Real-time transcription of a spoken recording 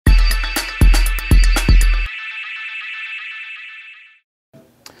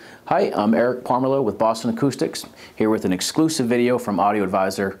Hi, I'm Eric Pomerleau with Boston Acoustics, here with an exclusive video from Audio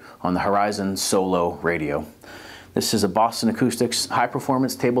Advisor on the Horizon Solo radio. This is a Boston Acoustics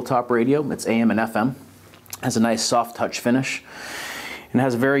high-performance tabletop radio. It's AM and FM. It has a nice soft touch finish and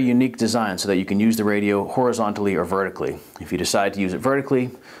has a very unique design so that you can use the radio horizontally or vertically. If you decide to use it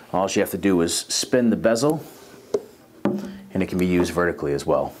vertically, all you have to do is spin the bezel and it can be used vertically as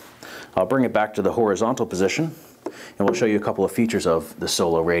well. I'll bring it back to the horizontal position and we'll show you a couple of features of the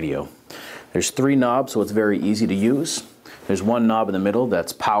Solo radio. There's 3 knobs, so it's very easy to use. There's one knob in the middle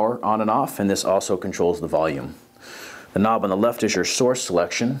that's power on and off, and this also controls the volume. The knob on the left is your source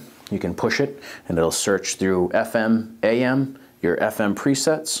selection. You can push it and it'll search through FM, AM, your FM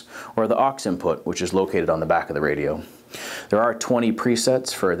presets, or the aux input, which is located on the back of the radio. There are 20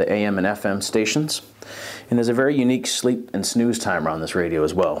 presets for the AM and FM stations, and there's a very unique sleep and snooze timer on this radio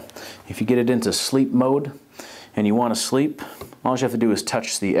as well. If you get it into sleep mode and you want to sleep, all you have to do is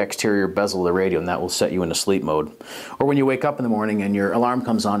touch the exterior bezel of the radio and that will set you into sleep mode. Or when you wake up in the morning and your alarm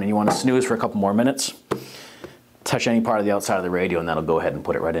comes on and you want to snooze for a couple more minutes, touch any part of the outside of the radio and that'll go ahead and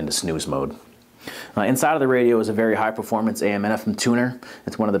put it right into snooze mode. Inside of the radio is a very high-performance AM and FM tuner.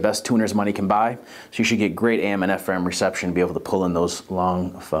 It's one of the best tuners money can buy, so you should get great AM and FM reception and be able to pull in those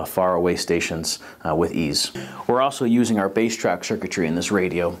long, far-away stations with ease. We're also using our bass track circuitry in this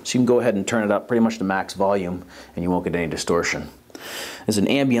radio, so you can go ahead and turn it up pretty much to max volume and you won't get any distortion. There's an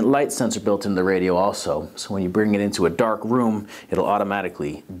ambient light sensor built into the radio also, so when you bring it into a dark room, it'll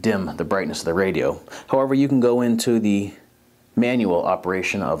automatically dim the brightness of the radio. However, you can go into the manual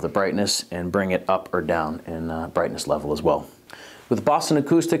operation of the brightness and bring it up or down in brightness level as well. With Boston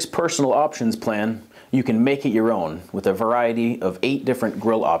Acoustics Personal Options Plan, you can make it your own with a variety of 8 different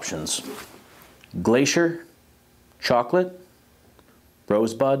grill options: glacier, chocolate,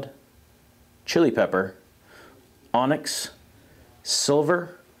 rosebud, chili pepper, onyx,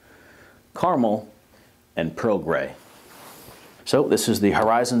 silver, caramel, and pearl gray. So this is the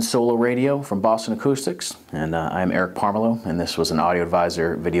Horizon Solo radio from Boston Acoustics, and I'm Eric Pomerleau, and this was an Audio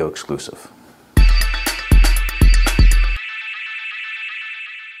Advisor video exclusive.